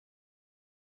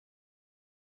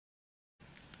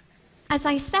As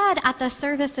I said at the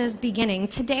service's beginning,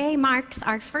 today marks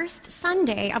our first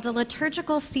Sunday of the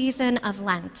liturgical season of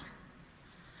Lent.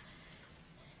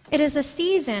 It is a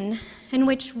season in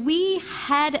which we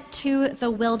head to the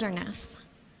wilderness,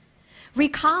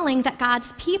 recalling that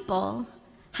God's people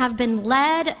have been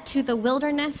led to the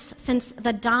wilderness since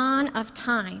the dawn of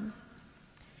time.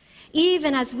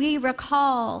 Even as we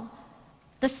recall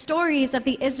the stories of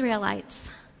the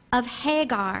Israelites, of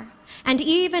Hagar, and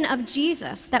even of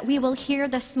Jesus that we will hear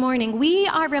this morning, we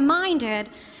are reminded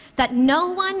that no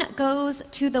one goes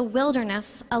to the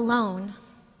wilderness alone.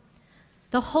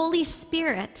 The Holy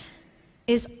Spirit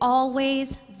is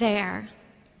always there.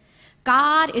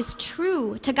 God is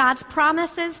true to God's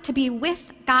promises to be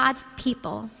with God's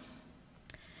people.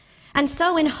 And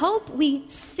so in hope, we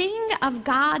sing of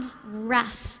God's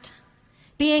rest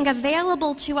being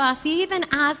available to us even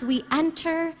as we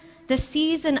enter the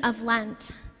season of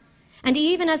Lent, and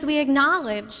even as we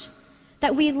acknowledge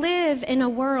that we live in a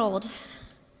world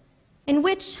in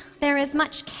which there is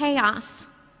much chaos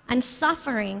and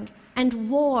suffering and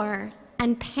war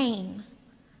and pain.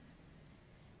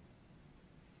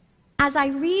 As I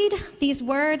read these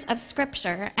words of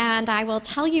Scripture, and I will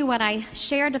tell you what I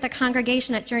shared with the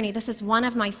congregation at Journey, this is one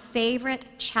of my favorite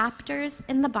chapters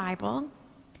in the Bible,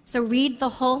 so read the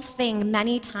whole thing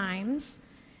many times.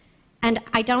 And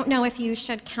I don't know if you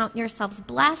should count yourselves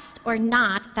blessed or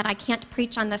not that I can't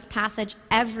preach on this passage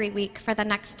every week for the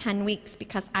next 10 weeks,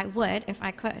 because I would if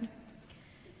I could.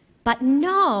 But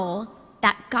know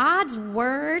that God's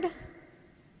word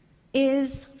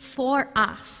is for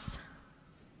us.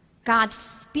 God's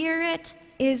Spirit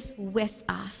is with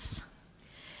us.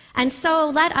 And so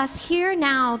let us hear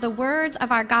now the words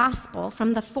of our gospel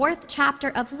from the 4th chapter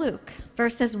of Luke,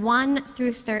 verses 1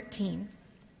 through 13.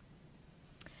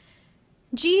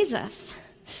 Jesus,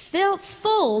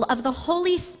 full of the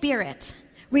Holy Spirit,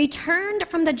 returned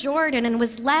from the Jordan and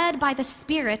was led by the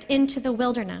Spirit into the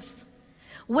wilderness,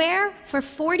 where for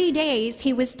 40 days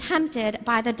he was tempted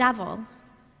by the devil.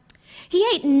 He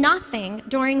ate nothing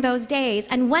during those days,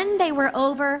 and when they were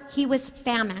over, he was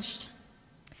famished.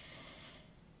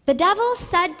 The devil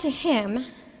said to him,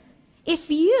 "If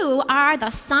you are the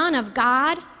Son of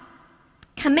God,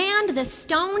 command this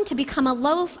stone to become a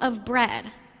loaf of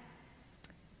bread."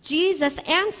 Jesus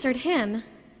answered him,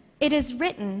 "It is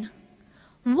written,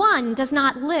 'One does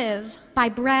not live by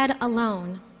bread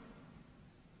alone.'"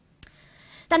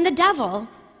 Then the devil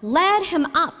led him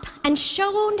up and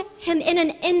showed him in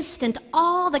an instant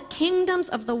all the kingdoms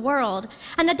of the world.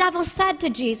 And the devil said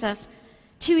to Jesus,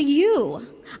 "To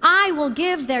you I will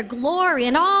give their glory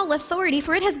and all authority,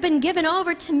 for it has been given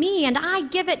over to me, and I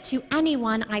give it to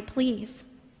anyone I please.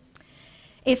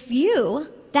 If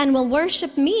you then will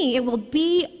worship me, it will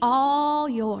be all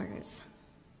yours."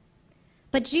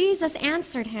 But Jesus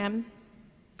answered him,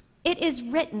 "It is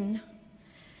written,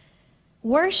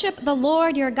 'Worship the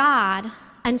Lord your God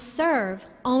and serve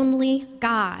only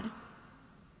God.'"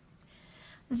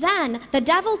 Then the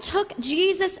devil took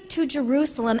Jesus to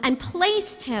Jerusalem and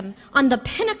placed him on the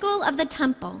pinnacle of the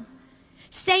temple,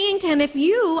 saying to him, "If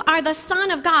you are the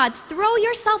Son of God, throw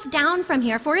yourself down from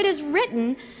here, for it is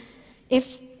written,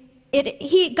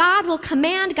 God will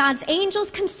command God's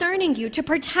angels concerning you to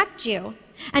protect you,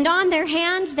 and on their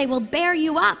hands they will bear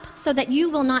you up so that you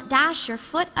will not dash your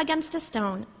foot against a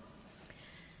stone."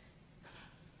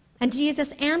 And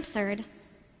Jesus answered,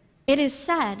 "It is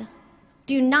said,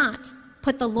 'Do not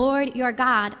put the Lord your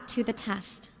God to the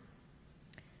test.'"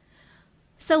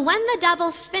 So when the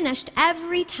devil finished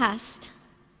every test,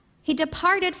 he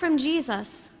departed from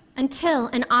Jesus until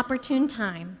an opportune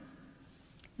time.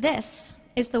 This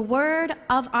is the word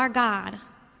of our God.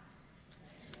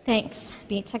 Thanks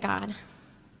be to God.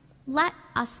 Let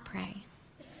us pray.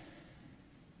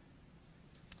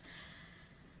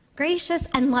 Gracious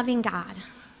and loving God,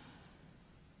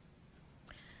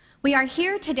 we are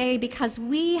here today because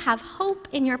we have hope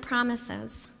in your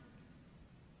promises.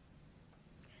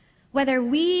 Whether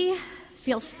we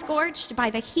feel scorched by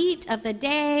the heat of the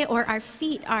day or our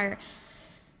feet are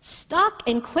stuck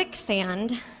in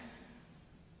quicksand,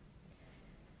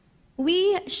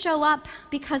 we show up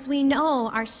because we know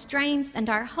our strength and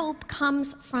our hope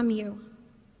comes from you.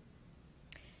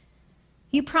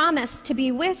 You promise to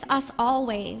be with us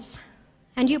always,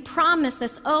 and you promise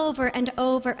this over and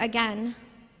over again.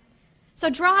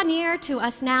 So draw near to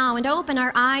us now and open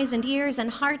our eyes and ears and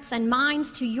hearts and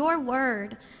minds to your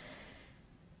word,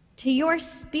 to your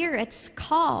Spirit's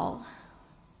call,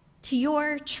 to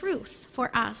your truth for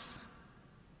us.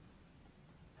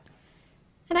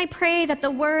 And I pray that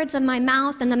the words of my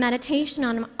mouth and the meditation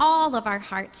on all of our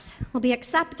hearts will be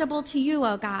acceptable to you,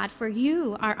 O God, for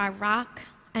you are our rock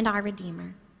and our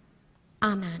Redeemer.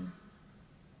 Amen.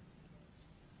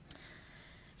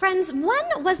 Friends,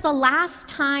 when was the last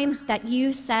time that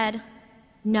you said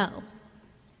no?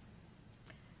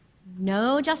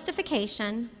 No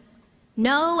justification,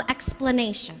 no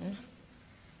explanation.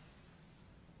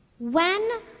 When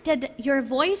did your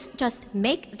voice just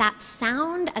make that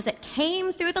sound as it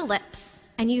came through the lips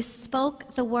and you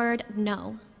spoke the word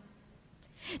no?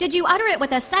 Did you utter it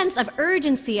with a sense of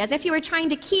urgency, as if you were trying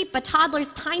to keep a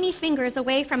toddler's tiny fingers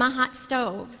away from a hot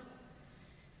stove?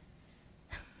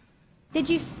 Did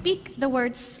you speak the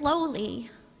word slowly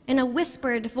in a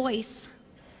whispered voice?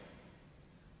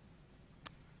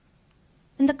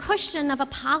 In the cushion of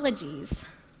apologies,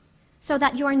 so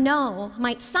that your no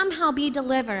might somehow be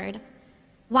delivered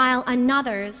while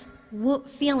another's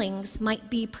feelings might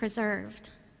be preserved.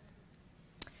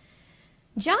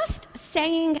 Just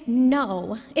saying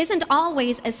no isn't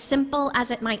always as simple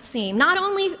as it might seem. Not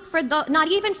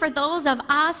even for those of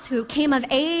us who came of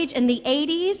age in the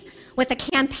 80s with a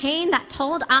campaign that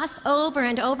told us over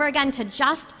and over again to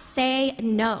just say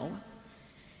no.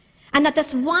 And that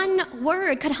this one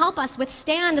word could help us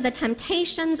withstand the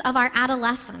temptations of our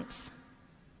adolescence.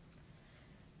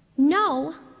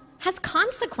 No has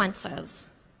consequences.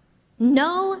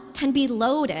 No can be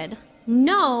loaded.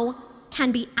 No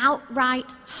can be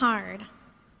outright hard.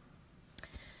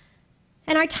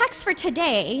 In our text for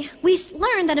today, we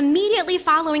learn that immediately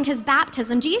following his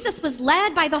baptism, Jesus was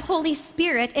led by the Holy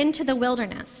Spirit into the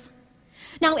wilderness.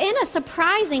 Now, in a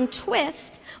surprising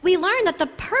twist, we learn that the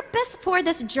purpose for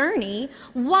this journey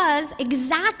was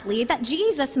exactly that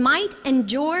Jesus might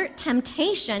endure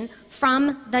temptation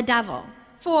from the devil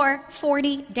for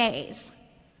 40 days.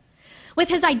 With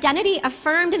his identity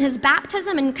affirmed in his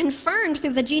baptism and confirmed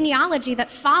through the genealogy that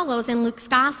follows in Luke's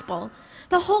gospel,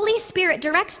 the Holy Spirit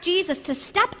directs Jesus to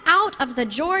step out of the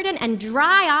Jordan and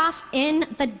dry off in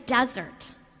the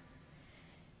desert.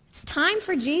 It's time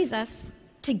for Jesus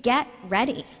to get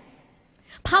ready.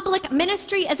 Public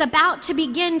ministry is about to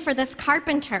begin for this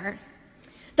carpenter.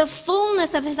 The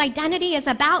fullness of his identity is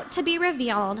about to be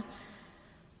revealed.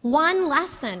 One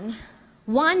lesson,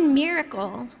 one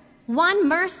miracle, one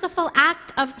merciful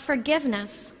act of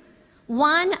forgiveness,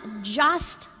 one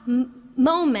just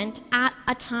moment at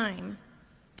a time.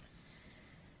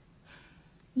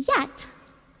 Yet,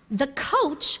 the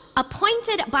coach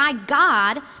appointed by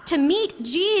God to meet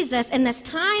Jesus in this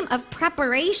time of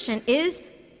preparation is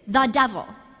the devil.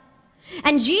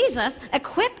 And Jesus,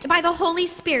 equipped by the Holy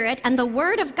Spirit and the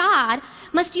Word of God,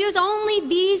 must use only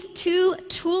these two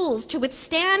tools to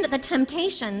withstand the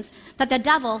temptations that the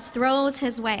devil throws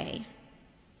his way.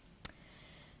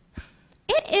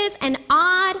 It is an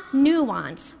odd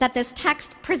nuance that this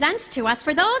text presents to us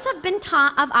for those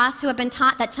of us who have been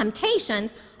taught that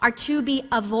temptations are to be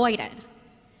avoided.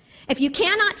 If you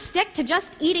cannot stick to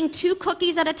just eating 2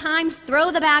 cookies at a time,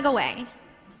 throw the bag away.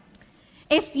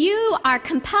 If you are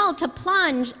compelled to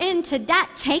plunge into debt,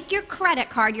 take your credit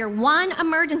card, your one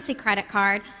emergency credit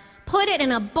card, put it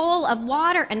in a bowl of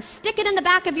water and stick it in the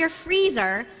back of your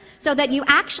freezer so that you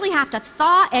actually have to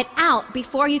thaw it out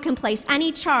before you can place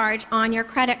any charge on your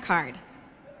credit card.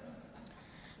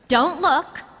 Don't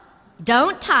look,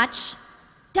 don't touch,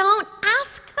 don't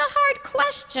ask the hard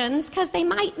questions because they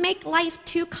might make life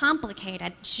too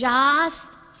complicated.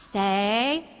 Just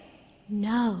say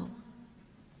no.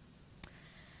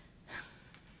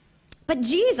 But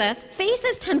Jesus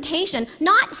faces temptation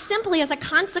not simply as a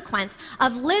consequence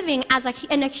of living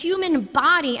in a human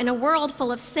body in a world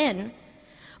full of sin.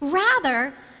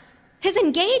 Rather, his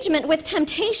engagement with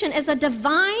temptation is a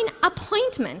divine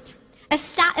appointment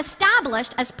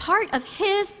established as part of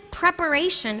his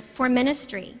preparation for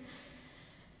ministry.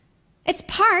 It's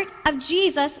part of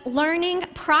Jesus' learning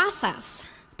process,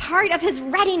 part of his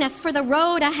readiness for the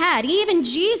road ahead. Even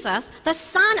Jesus, the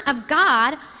Son of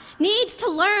God, needs to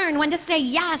learn when to say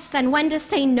yes and when to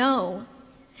say no.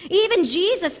 Even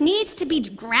Jesus needs to be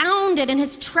grounded in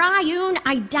his triune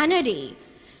identity,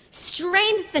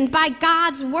 strengthened by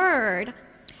God's word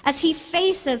as he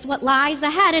faces what lies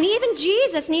ahead. And even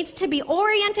Jesus needs to be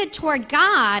oriented toward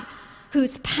God,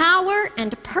 whose power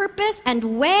and purpose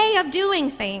and way of doing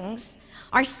things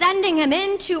are sending him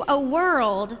into a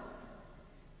world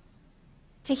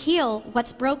to heal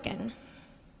what's broken.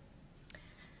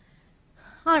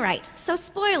 All right, so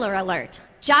spoiler alert.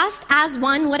 Just as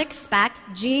one would expect,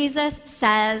 Jesus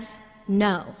says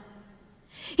no.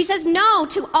 He says no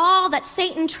to all that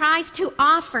Satan tries to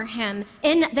offer him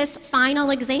in this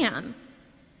final exam.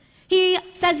 He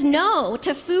says no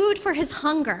to food for his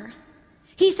hunger.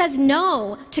 He says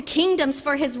no to kingdoms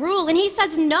for his rule. And he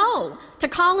says no to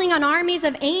calling on armies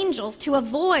of angels to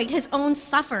avoid his own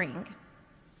suffering.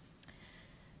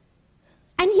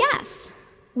 And yes,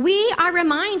 we are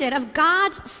reminded of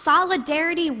God's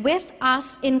solidarity with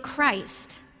us in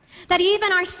Christ, that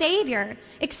even our Savior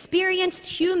experienced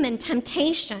human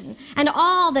temptation and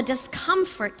all the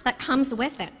discomfort that comes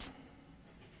with it.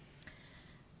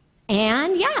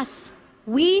 And yes,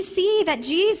 we see that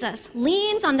Jesus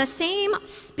leans on the same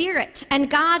Spirit and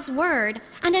God's Word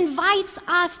and invites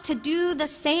us to do the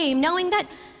same, knowing that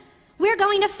we're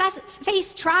going to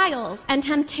face trials and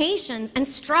temptations and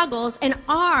struggles in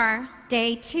our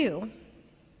day too.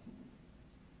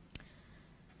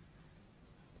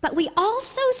 But we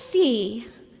also see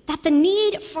that the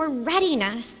need for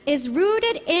readiness is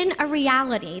rooted in a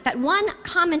reality that one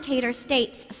commentator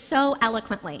states so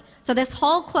eloquently. So this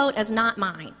whole quote is not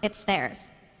mine, it's theirs.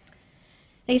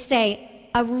 They say,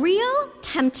 "A real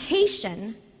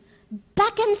temptation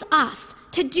beckons us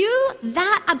to do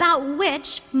that about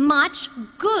which much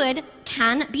good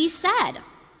can be said.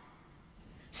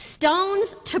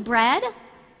 Stones to bread,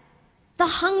 the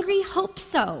hungry hope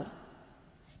so.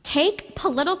 Take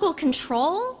political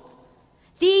control,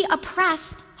 the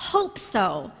oppressed hope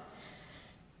so.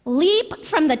 Leap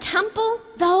from the temple,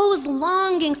 those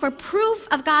longing for proof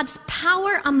of God's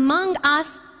power among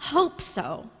us hope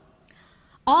so."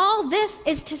 All this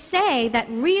is to say that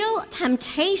real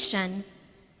temptation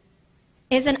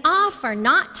is an offer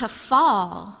not to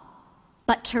fall,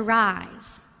 but to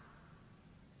rise.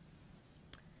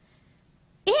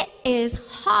 It is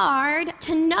hard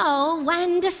to know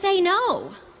when to say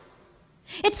no.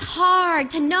 It's hard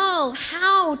to know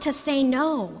how to say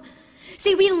no.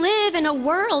 See, we live in a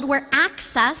world where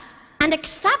access and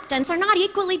acceptance are not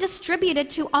equally distributed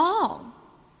to all.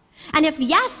 And if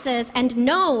yeses and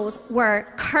nos were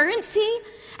currency,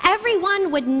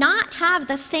 everyone would not have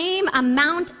the same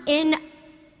amount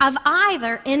of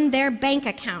either in their bank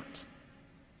account.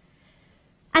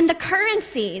 And the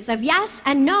currencies of yes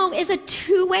and no is a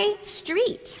two-way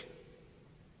street.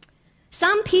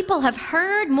 Some people have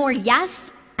heard more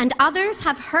yes, and others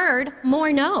have heard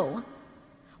more no,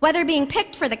 whether being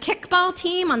picked for the kickball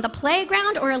team on the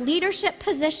playground or a leadership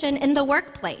position in the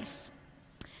workplace.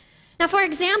 Now, for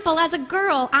example, as a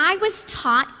girl, I was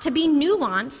taught to be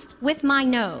nuanced with my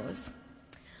no's.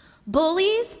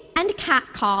 Bullies and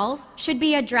catcalls should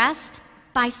be addressed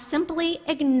by simply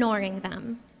ignoring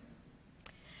them.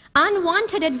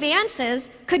 Unwanted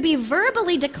advances could be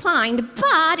verbally declined,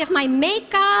 but if my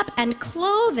makeup and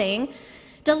clothing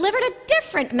delivered a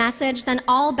different message, then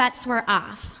all bets were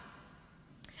off.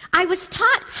 I was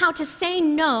taught how to say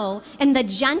no in the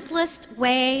gentlest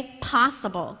way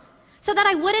possible so that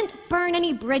I wouldn't burn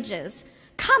any bridges,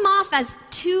 come off as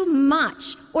too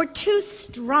much or too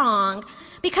strong,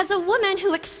 because a woman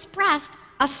who expressed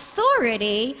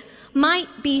authority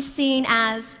might be seen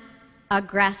as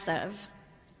aggressive.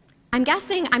 I'm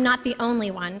guessing I'm not the only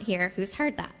one here who's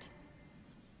heard that.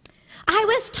 I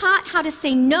was taught how to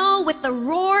say no with the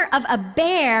roar of a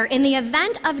bear in the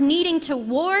event of needing to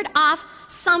ward off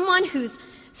someone whose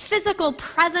physical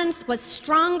presence was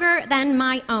stronger than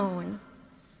my own,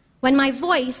 when my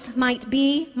voice might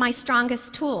be my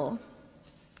strongest tool.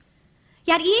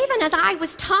 Yet even as I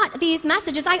was taught these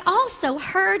messages, I also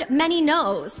heard many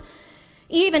no's,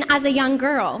 even as a young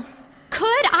girl.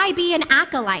 Could I be an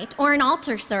acolyte or an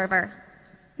altar server?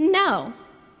 No.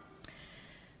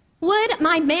 Would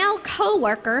my male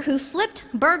coworker who flipped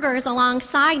burgers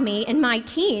alongside me in my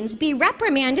teens be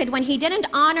reprimanded when he didn't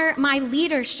honor my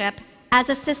leadership as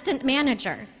assistant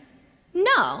manager?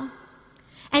 No.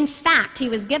 In fact, he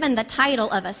was given the title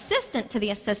of assistant to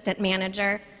the assistant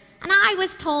manager, and I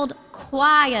was told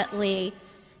quietly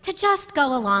to just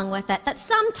go along with it, that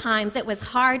sometimes it was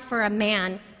hard for a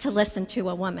man to listen to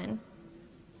a woman.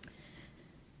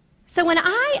 So when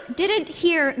I didn't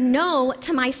hear no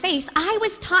to my face, I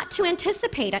was taught to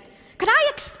anticipate it. Could I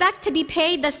expect to be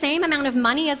paid the same amount of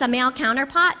money as a male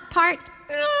counterpart?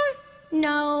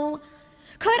 No.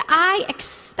 Could I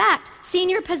expect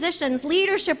senior positions,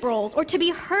 leadership roles, or to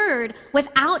be heard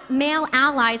without male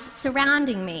allies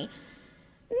surrounding me?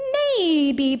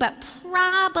 Maybe, but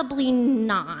probably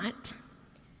not.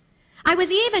 I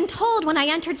was even told when I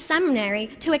entered seminary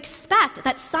to expect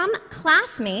that some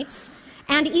classmates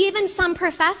and even some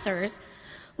professors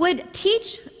would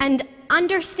teach and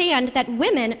understand that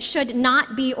women should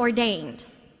not be ordained.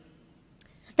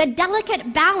 The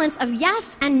delicate balance of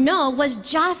yes and no was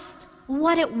just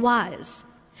what it was.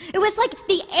 It was like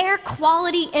the air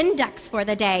quality index for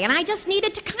the day, and I just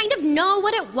needed to kind of know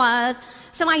what it was,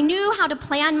 so I knew how to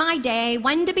plan my day,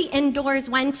 when to be indoors,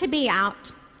 when to be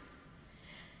out.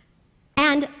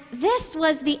 And this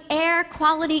was the air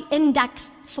quality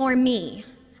index for me,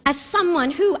 as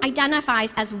someone who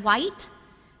identifies as white,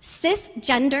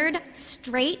 cisgendered,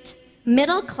 straight,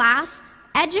 middle class,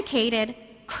 educated,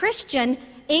 Christian,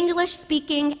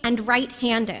 English-speaking, and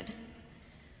right-handed.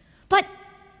 But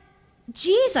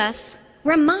Jesus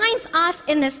reminds us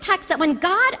in this text that when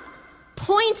God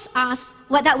points us,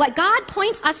 what God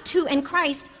points us to in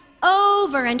Christ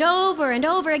over and over and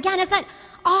over again is that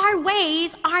our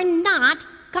ways are not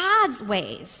God's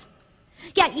ways.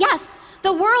 Yet, yes,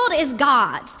 the world is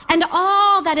God's, and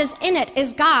all that is in it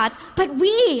is God's, but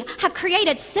we have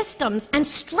created systems and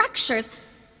structures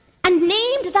and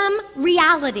named them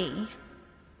reality.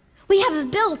 We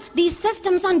have built these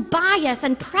systems on bias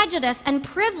and prejudice and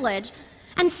privilege,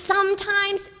 and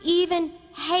sometimes even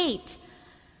hate.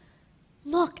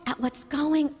 Look at what's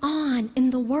going on in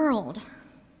the world.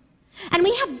 And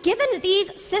we have given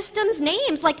these systems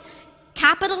names like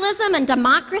capitalism and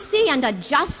democracy and a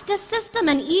justice system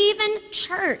and even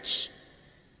church.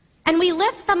 And we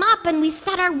lift them up and we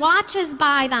set our watches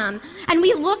by them and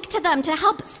we look to them to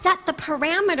help set the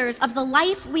parameters of the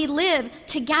life we live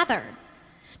together,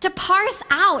 to parse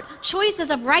out choices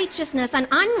of righteousness and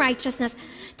unrighteousness,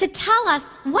 to tell us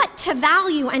what to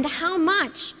value and how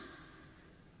much.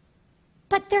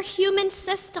 But they're human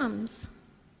systems.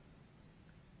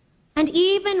 And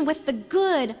even with the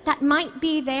good that might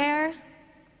be there,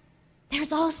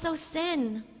 there's also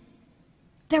sin.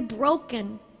 They're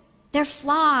broken. They're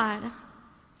flawed.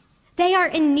 They are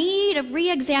in need of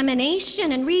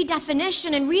re-examination and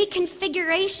redefinition and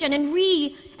reconfiguration and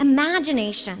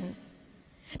reimagination.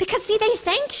 Because, see, they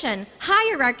sanction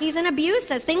hierarchies and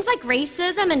abuses, things like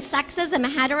racism and sexism,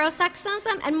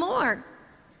 heterosexism, and more.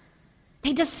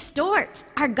 They distort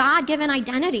our God-given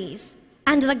identities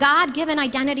and the God-given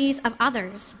identities of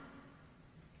others.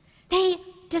 They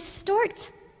distort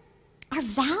our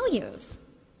values,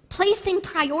 placing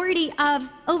priority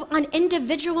on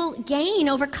individual gain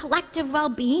over collective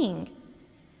well-being.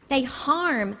 They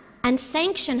harm and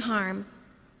sanction harm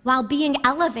while being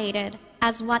elevated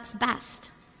as what's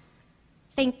best.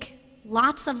 Think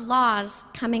lots of laws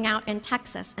coming out in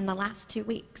Texas in the last 2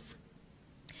 weeks.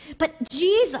 But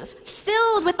Jesus,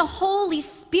 filled with the Holy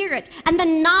Spirit and the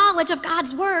knowledge of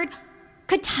God's word,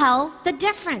 could tell the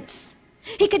difference.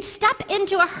 He could step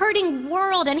into a hurting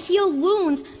world and heal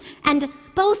wounds and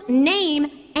both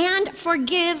name and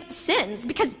forgive sins,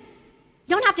 because you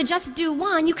don't have to just do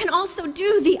one, you can also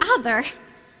do the other.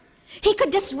 He could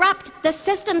disrupt the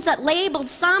systems that labeled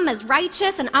some as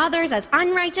righteous and others as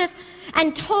unrighteous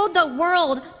and told the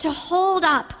world to hold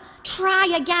up, try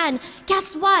again.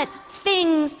 Guess what?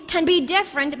 Things can be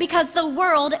different because the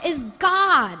world is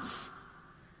God's.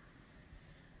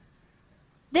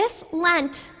 This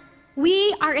Lent,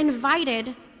 we are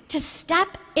invited to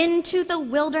step into the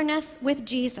wilderness with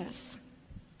Jesus.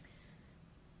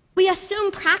 We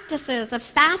assume practices of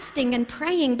fasting and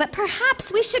praying, but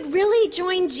perhaps we should really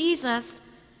join Jesus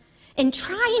in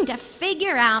trying to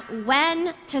figure out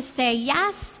when to say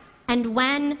yes and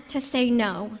when to say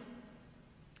no.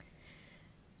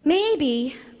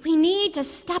 Maybe we need to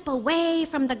step away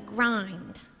from the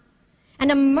grind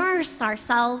and immerse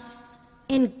ourselves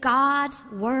in God's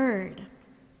word.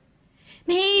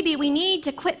 Maybe we need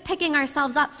to quit picking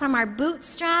ourselves up from our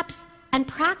bootstraps and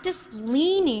practice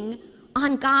leaning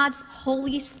on God's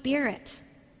Holy Spirit.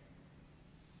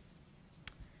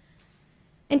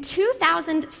 In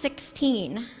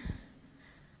 2016,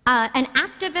 an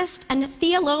activist and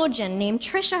theologian named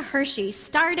Tricia Hershey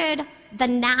started the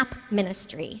NAP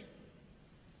ministry.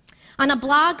 On a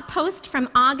blog post from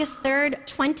August 3rd,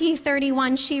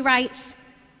 2031, she writes,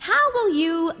 "How will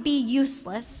you be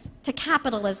useless to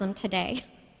capitalism today?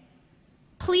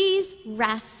 Please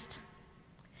rest.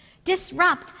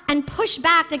 Disrupt and push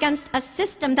back against a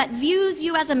system that views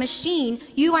you as a machine.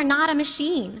 You are not a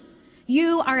machine.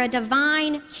 You are a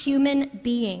divine human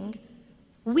being.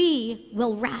 We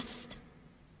will rest."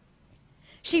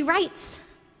 She writes,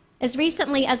 as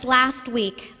recently as last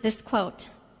week, this quote,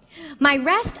 "My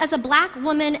rest as a Black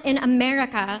woman in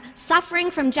America, suffering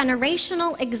from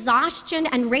generational exhaustion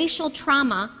and racial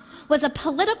trauma, was a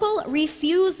political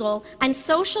refusal and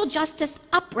social justice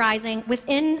uprising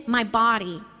within my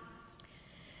body.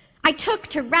 I took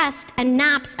to rest and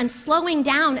naps and slowing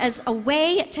down as a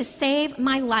way to save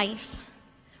my life,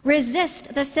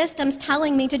 resist the systems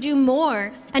telling me to do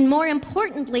more, and more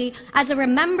importantly, as a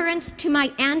remembrance to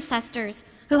my ancestors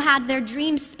who had their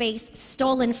dream space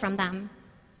stolen from them.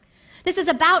 This is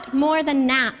about more than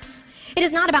naps. It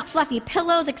is not about fluffy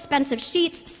pillows, expensive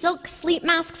sheets, silk sleep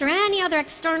masks, or any other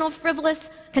external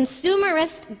frivolous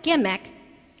consumerist gimmick.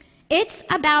 It's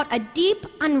about a deep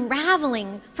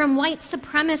unraveling from white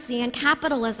supremacy and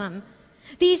capitalism,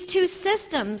 These two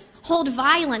systems hold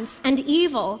violence and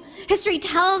evil. History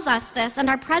tells us this, and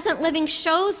our present living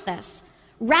shows this.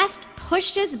 Rest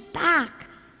pushes back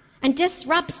and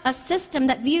disrupts a system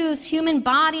that views human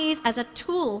bodies as a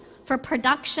tool for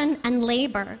production and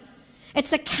labor.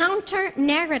 It's a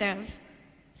counter-narrative.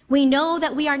 We know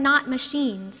that we are not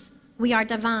machines. We are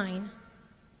divine.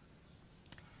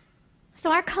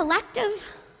 So our collective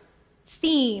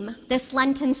theme this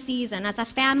Lenten season as a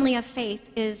family of faith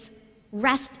is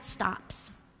rest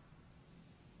stops.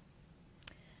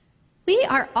 We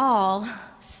are all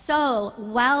so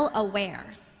well aware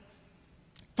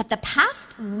that the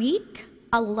past week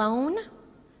alone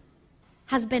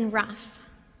has been rough,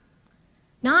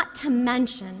 not to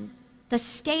mention the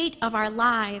state of our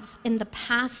lives in the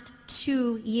past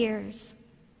 2 years.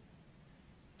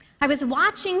 I was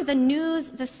watching the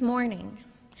news this morning,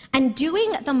 and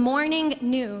doing the morning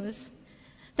news,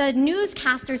 the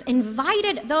newscasters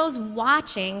invited those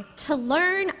watching to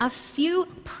learn a few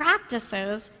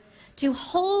practices to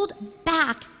hold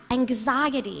back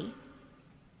anxiety,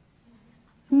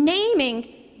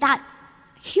 naming that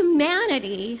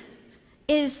humanity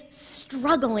is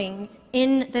struggling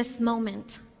in this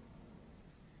moment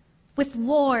with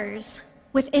wars,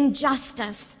 with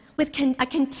injustice, with a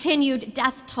continued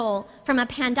death toll from a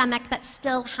pandemic that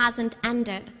still hasn't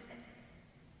ended.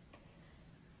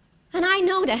 And I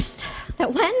noticed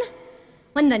that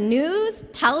when the news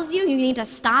tells you you need to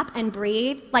stop and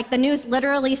breathe, like the news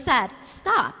literally said,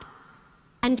 stop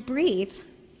and breathe,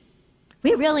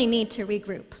 we really need to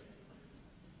regroup.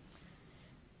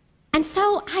 And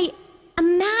so I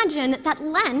imagine that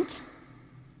Lent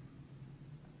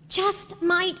just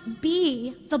might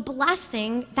be the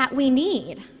blessing that we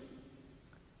need.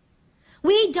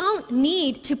 We don't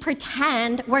need to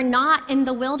pretend we're not in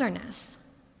the wilderness.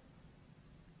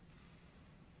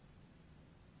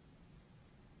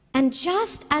 And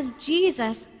just as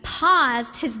Jesus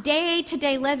paused his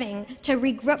day-to-day living to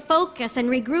focus and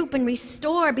regroup and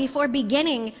restore before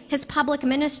beginning his public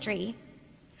ministry,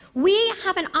 we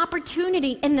have an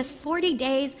opportunity in this 40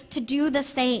 days to do the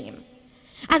same.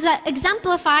 As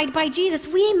exemplified by Jesus,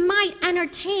 we might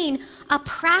entertain a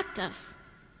practice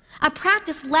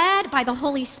led by the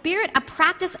Holy Spirit, a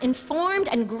practice informed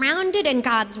and grounded in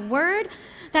God's word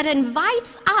that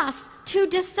invites us to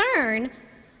discern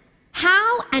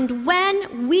how and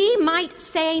when we might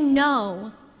say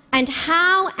no, and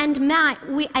how and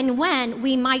when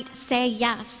we might say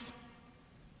yes.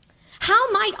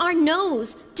 How might our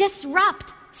no's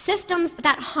disrupt systems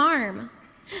that harm?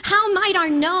 How might our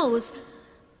no's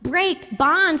break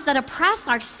bonds that oppress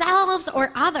ourselves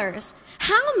or others?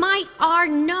 How might our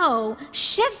no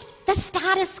shift the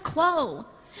status quo,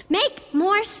 make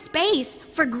more space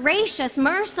for gracious,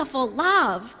 merciful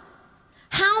love?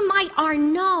 How might our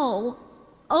no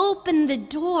open the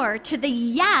door to the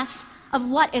yes of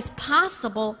what is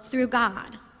possible through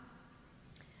God?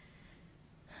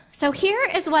 So here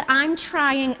is what I'm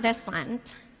trying this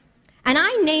Lent. And I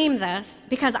name this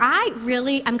because I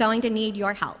really am going to need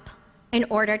your help in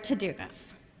order to do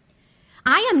this.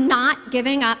 I am not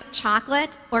giving up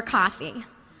chocolate or coffee.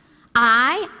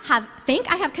 I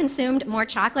think I have consumed more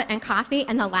chocolate and coffee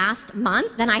in the last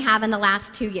month than I have in the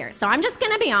last 2 years. So I'm just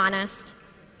going to be honest.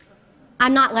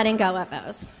 I'm not letting go of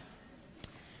those.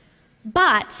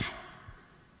 But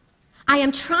I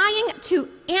am trying to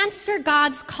answer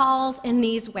God's calls in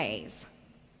these ways.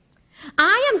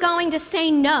 I am going to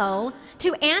say no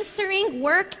to answering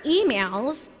work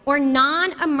emails or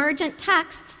non-emergent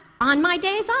texts on my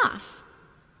days off.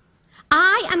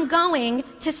 I am going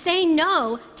to say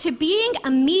no to being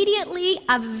immediately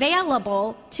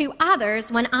available to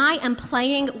others when I am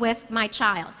playing with my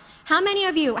child. How many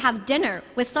of you have dinner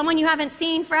with someone you haven't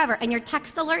seen forever and your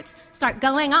text alerts start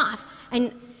going off?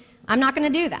 And I'm not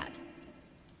going to do that,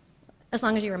 as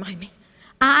long as you remind me.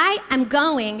 I am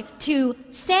going to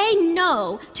say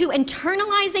no to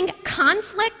internalizing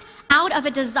conflict out of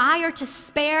a desire to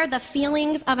spare the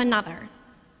feelings of another.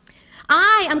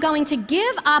 I am going to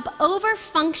give up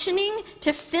over-functioning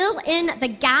to fill in the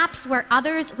gaps where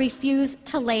others refuse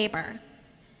to labor.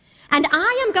 And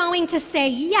I am going to say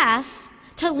yes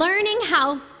to learning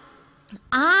how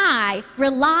I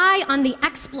rely on the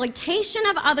exploitation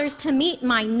of others to meet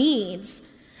my needs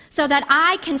so that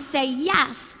I can say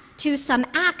yes to some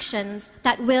actions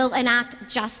that will enact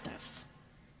justice.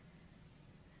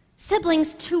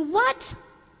 Siblings, to what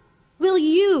will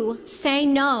you say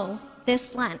no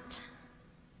this Lent?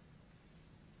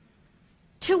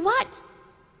 To what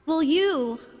will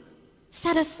you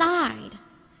set aside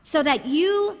so that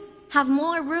you have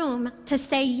more room to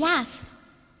say yes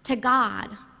to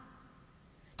God,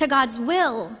 to God's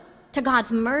will, to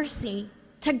God's mercy,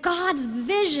 to God's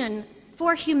vision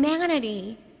for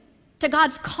humanity, to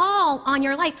God's call on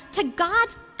your life, to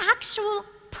God's actual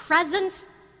presence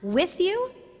with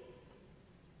you,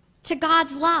 to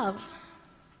God's love.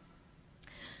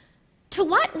 To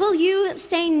what will you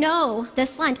say no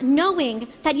this Lent, knowing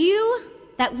that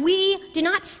we do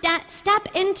not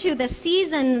step into the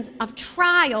seasons of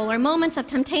trial or moments of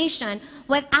temptation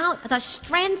without the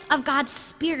strength of God's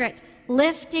Spirit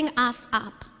lifting us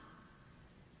up?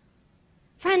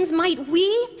 Friends, might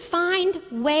we find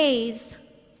ways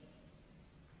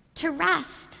to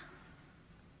rest,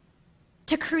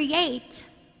 to create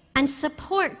and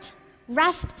support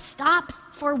rest stops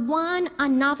for one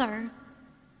another,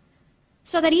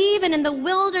 so that even in the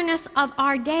wilderness of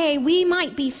our day, we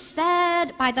might be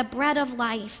fed by the bread of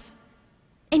life,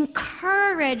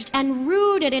 encouraged and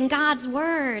rooted in God's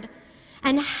word,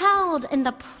 and held in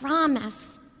the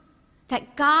promise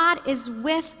that God is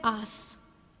with us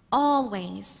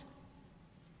always,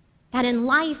 that in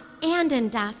life and in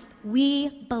death,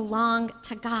 we belong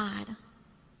to God.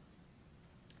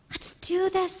 Let's do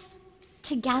this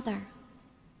together.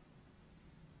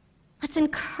 Let's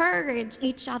encourage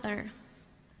each other.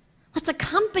 Let's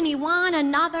accompany one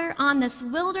another on this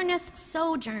wilderness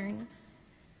sojourn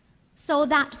so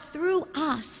that through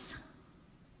us,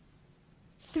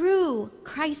 through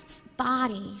Christ's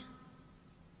body,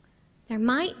 there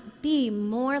might be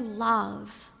more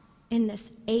love in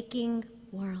this aching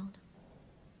world.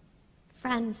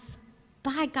 Friends,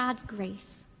 by God's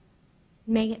grace,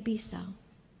 may it be so.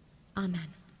 Amen.